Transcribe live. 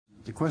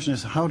the question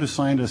is, how do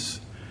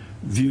scientists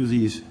view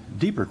these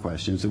deeper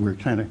questions that we're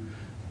kind of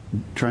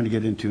trying to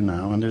get into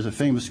now? And there's a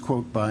famous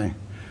quote by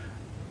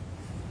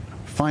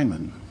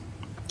Feynman,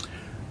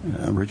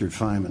 Richard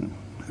Feynman,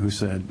 who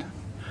said,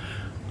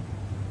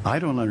 "I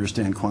don't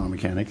understand quantum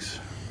mechanics,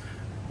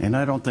 and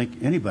I don't think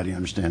anybody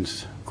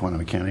understands quantum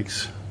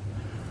mechanics."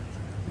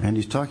 And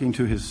he's talking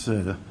to his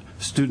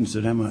students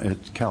at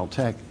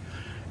Caltech,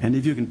 and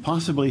if you can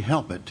possibly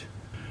help it,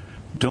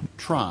 don't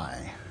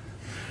try,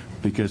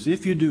 because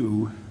if you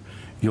do,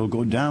 you'll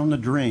go down the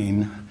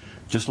drain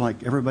just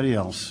like everybody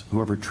else who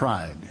ever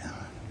tried.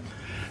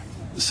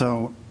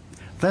 So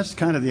that's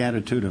kind of the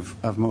attitude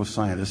of most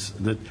scientists,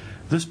 that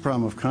this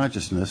problem of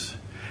consciousness,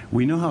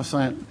 we know how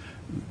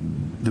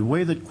the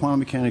way that quantum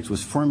mechanics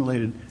was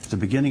formulated at the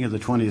beginning of the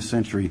 20th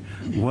century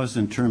was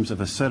in terms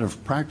of a set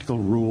of practical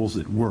rules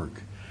that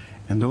work.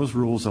 And those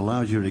rules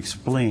allowed you to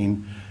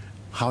explain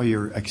how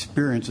your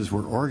experiences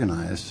were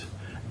organized.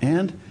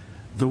 And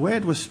the way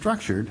it was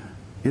structured,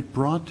 it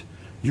brought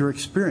your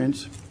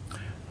experience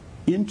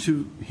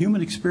into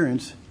human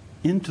experience,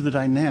 into the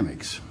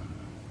dynamics.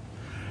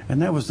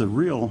 And that was the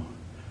real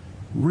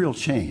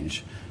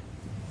change.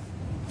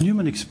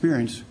 Human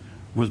experience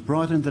was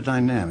brought into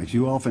dynamics.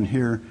 You often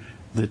hear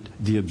that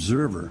the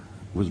observer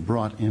was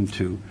brought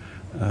into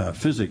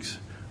physics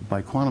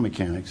by quantum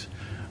mechanics,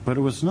 but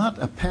it was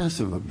not a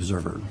passive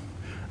observer.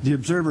 The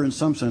observer, in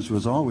some sense,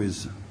 was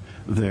always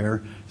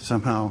there.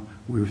 Somehow,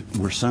 we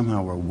were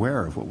somehow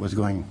aware of what was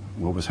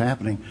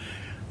happening.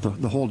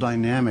 The whole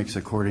dynamics,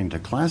 according to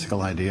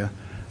classical ideas,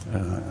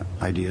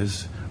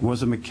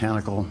 was a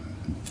mechanical,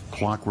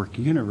 clockwork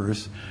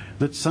universe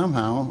that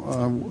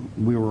somehow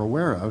we were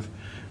aware of.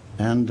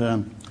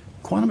 And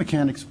quantum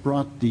mechanics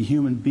brought the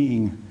human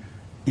being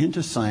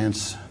into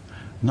science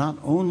not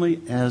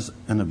only as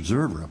an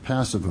observer, a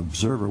passive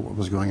observer of what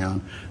was going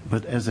on,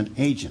 but as an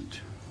agent.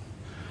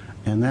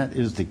 And that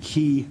is the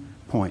key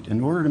point.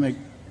 In order to make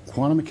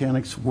quantum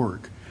mechanics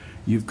work,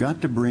 you've got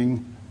to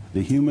bring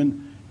the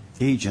human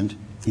agent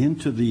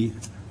into the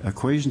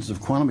equations of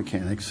quantum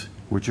mechanics,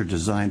 which are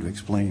designed to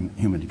explain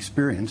human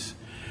experience.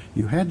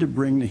 You had to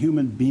bring the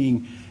human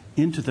being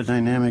into the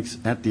dynamics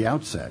at the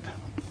outset.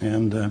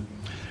 And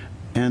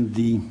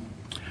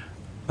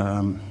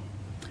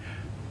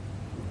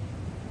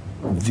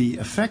the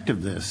effect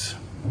of this,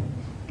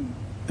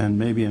 and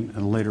maybe in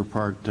a later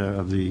part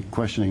of the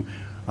questioning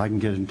I can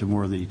get into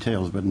more of the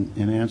details, but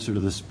in answer to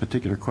this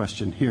particular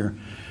question here,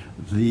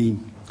 the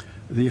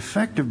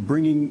effect of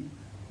bringing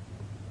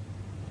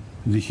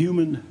the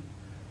human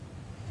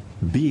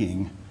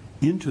being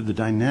into the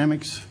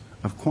dynamics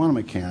of quantum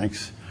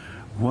mechanics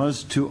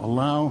was to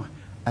allow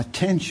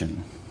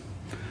attention,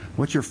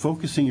 what you're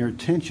focusing your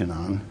attention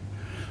on,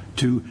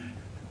 to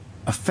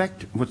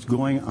affect what's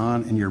going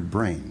on in your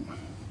brain.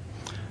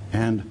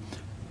 And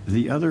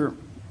the other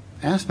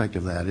aspect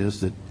of that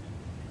is that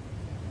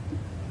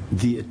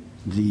the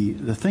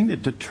thing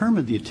that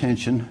determined the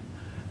attention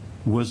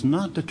was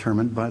not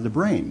determined by the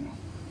brain.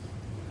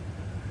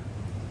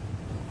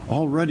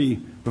 Already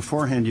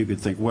beforehand you could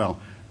think, well,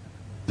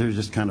 there's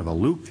just kind of a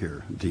loop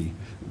here. The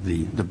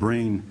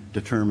brain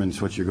determines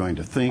what you're going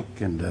to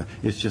think, and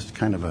it's just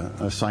kind of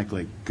a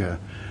cyclic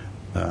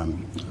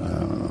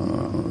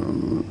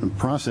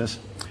process.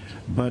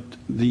 But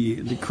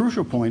the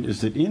crucial point is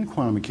that in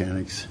quantum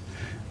mechanics,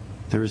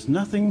 there is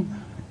nothing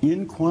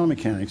in quantum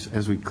mechanics,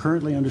 as we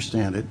currently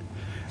understand it,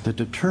 that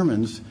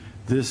determines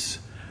this,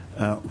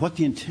 what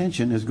the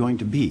intention is going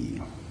to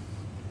be.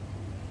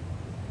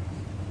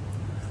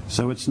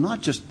 So it's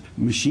not just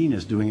machine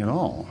is doing it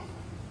all.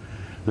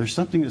 There's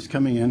something that's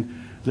coming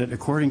in that,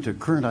 according to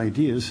current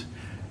ideas,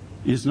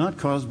 is not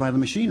caused by the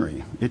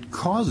machinery. It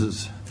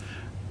causes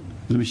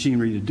the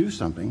machinery to do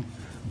something,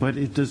 but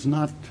it's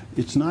not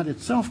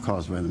itself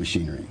caused by the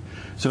machinery.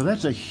 So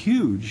that's a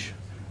huge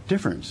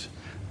difference.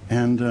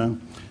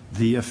 And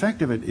the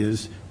effect of it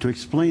is to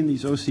explain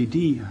these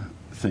OCD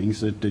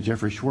things that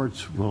Jeffrey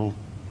Schwartz will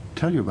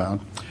tell you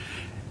about.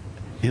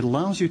 It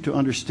allows you to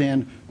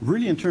understand,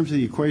 really in terms of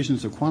the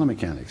equations of quantum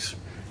mechanics.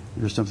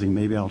 There's something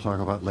maybe I'll talk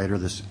about later,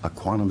 a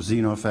quantum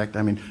Zeno effect.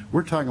 I mean,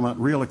 we're talking about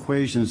real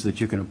equations that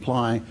you can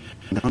apply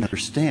and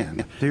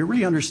understand. So you're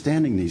really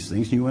understanding these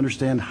things, and you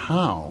understand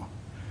how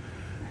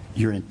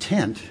your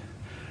intent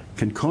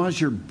can cause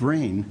your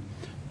brain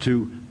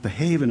to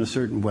behave in a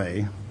certain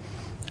way,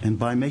 and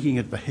by making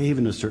it behave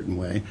in a certain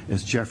way,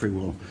 as Jeffrey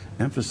will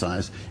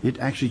emphasize, it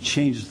actually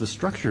changes the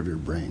structure of your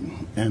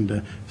brain.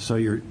 And so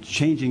you're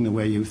changing the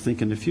way you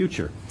think in the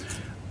future.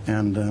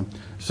 And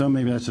so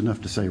maybe that's enough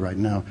to say right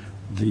now.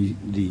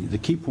 The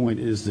key point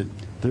is that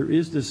there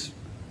is this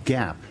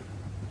gap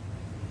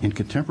in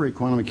contemporary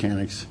quantum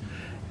mechanics,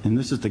 and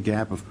this is the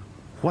gap of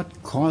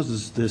what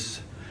causes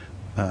this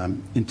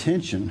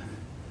intention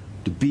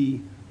to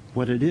be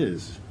what it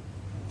is.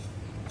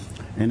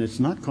 And it's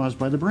not caused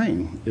by the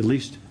brain, at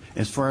least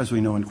as far as we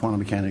know in quantum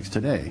mechanics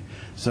today.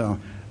 So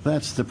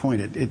that's the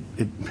point.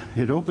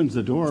 It opens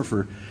the door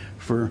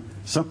for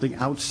something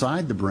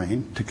outside the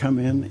brain to come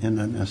in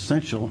an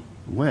essential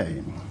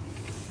way.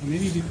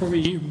 Maybe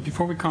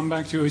before we come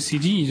back to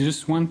OCD,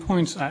 just one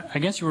point. I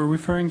guess you were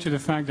referring to the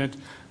fact that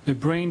the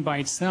brain by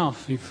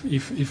itself,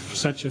 if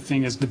such a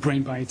thing as the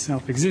brain by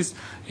itself exists,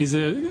 is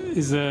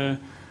a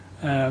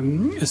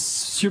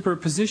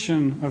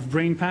superposition of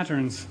brain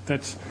patterns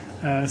that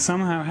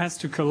somehow has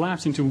to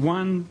collapse into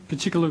one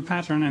particular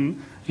pattern,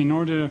 and in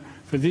order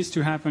for this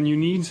to happen, you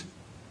need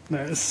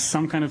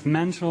some kind of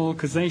mental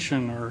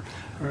causation, or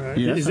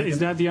yes, is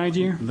that the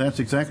idea? That's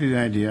exactly the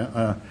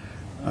idea.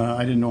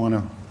 I didn't want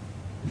to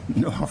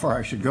know how far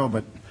I should go,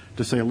 but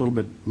to say a little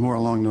bit more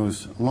along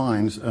those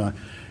lines,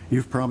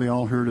 you've probably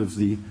all heard of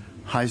the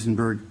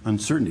Heisenberg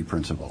uncertainty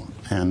principle.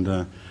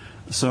 And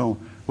so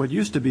what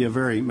used to be a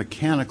very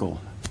mechanical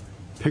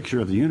picture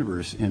of the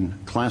universe in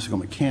classical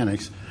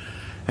mechanics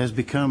has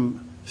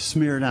become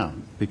smeared out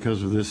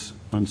because of this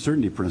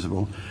uncertainty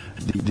principle.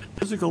 The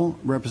physical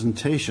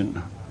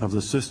representation of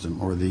the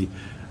system, or the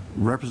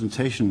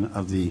representation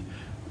of the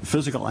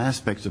physical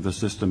aspects of a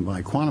system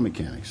by quantum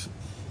mechanics,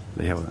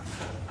 they have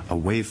a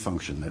wave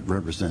function that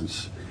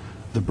represents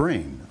the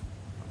brain,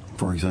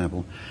 for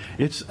example.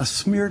 It's a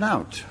smeared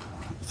out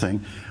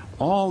thing.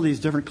 All these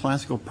different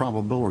classical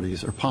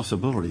probabilities or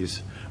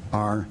possibilities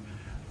are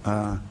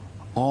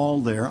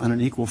all there on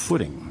an equal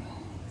footing.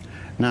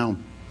 Now,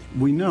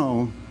 we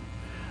know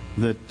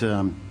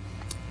that,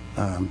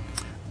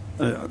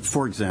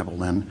 for example,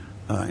 then,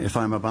 if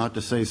I'm about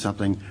to say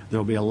something,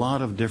 there'll be a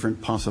lot of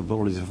different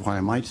possibilities of what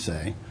I might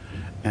say,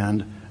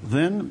 and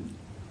then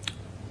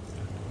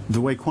the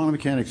way quantum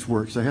mechanics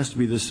works, there has to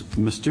be this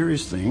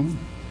mysterious thing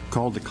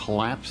called the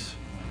collapse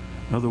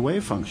of the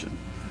wave function,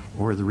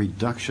 or the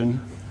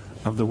reduction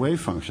of the wave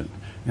function.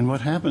 And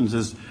what happens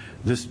is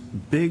this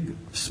big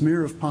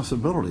smear of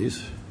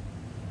possibilities,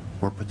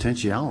 or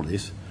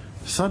potentialities,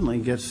 suddenly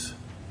gets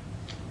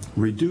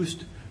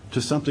reduced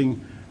to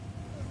something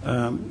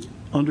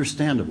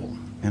understandable.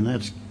 And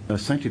that's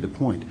essentially the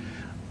point.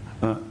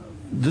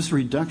 This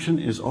reduction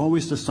is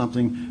always to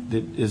something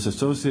that is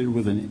associated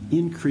with an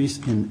increase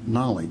in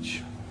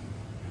knowledge.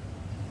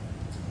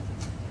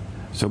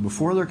 So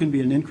before there can be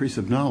an increase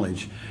of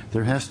knowledge,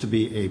 there has to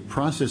be a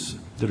process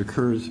that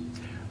occurs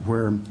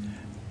where,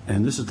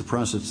 and this is the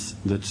process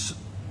that's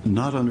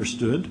not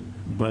understood,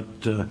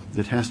 but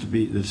that has to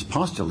be, that's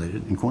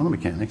postulated in quantum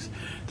mechanics,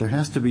 there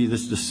has to be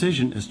this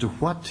decision as to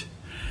what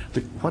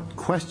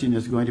question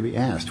is going to be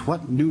asked,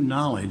 what new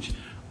knowledge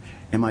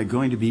am I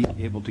going to be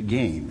able to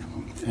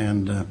gain?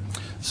 And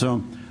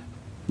so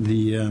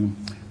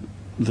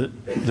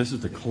this is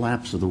the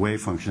collapse of the wave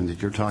function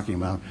that you're talking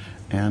about,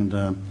 and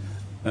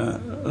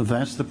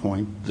that's the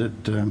point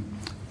that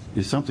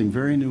is something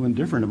very new and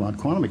different about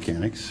quantum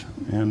mechanics,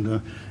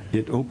 and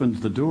it opens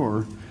the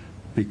door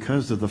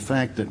because of the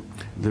fact that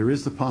there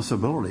is the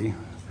possibility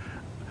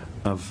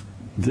of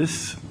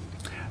this.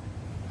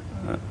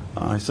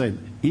 I say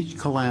each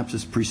collapse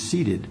is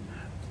preceded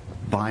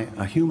by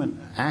a human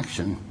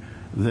action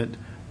that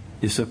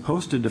is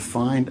supposed to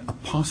define a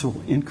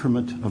possible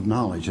increment of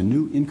knowledge, a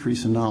new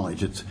increase in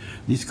knowledge.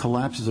 These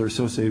collapses are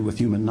associated with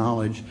human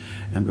knowledge,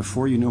 and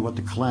before you know what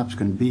the collapse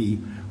can be,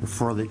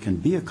 before there can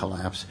be a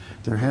collapse,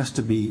 there has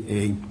to be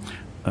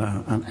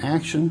an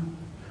action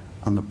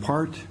on the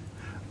part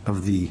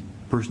of the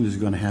person who's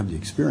going to have the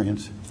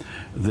experience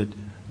that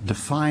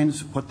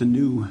defines what the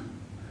new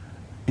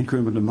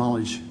increment of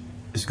knowledge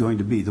is going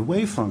to be. The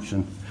wave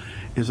function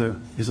is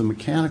a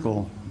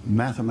mechanical,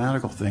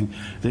 mathematical thing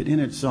that in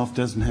itself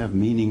doesn't have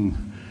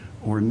meaning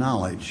or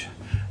knowledge,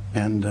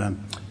 and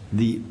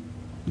the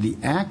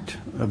act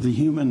of the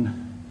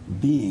human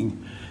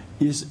being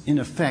is in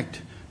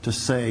effect to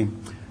say,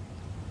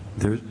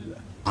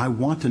 I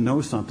want to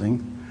know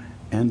something,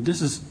 and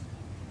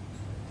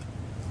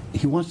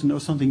he wants to know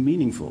something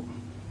meaningful.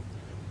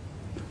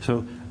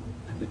 So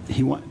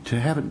he wants to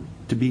have it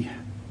to be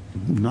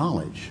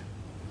knowledge.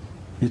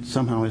 It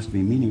somehow has to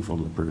be meaningful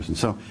to the person.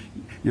 So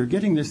you're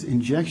getting this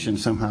injection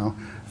somehow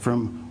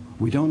from,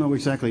 we don't know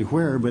exactly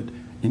where, but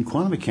in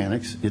quantum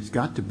mechanics, it's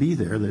got to be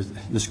there.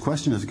 This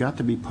question has got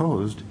to be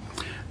posed.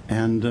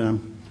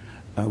 And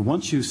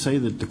once you say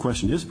that the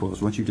question is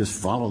posed, once you just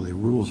follow the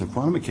rules of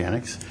quantum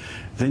mechanics,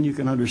 then you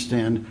can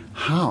understand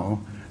how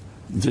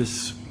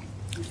this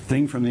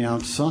thing from the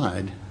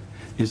outside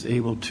is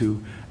able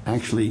to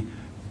actually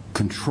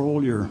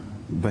control your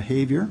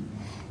behavior,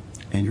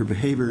 and your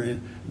behavior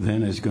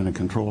then is going to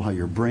control how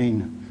your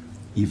brain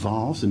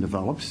evolves and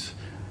develops,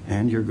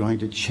 and you're going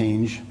to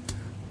change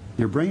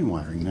your brain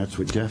wiring. That's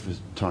what Jeff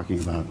is talking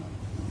about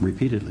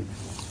repeatedly.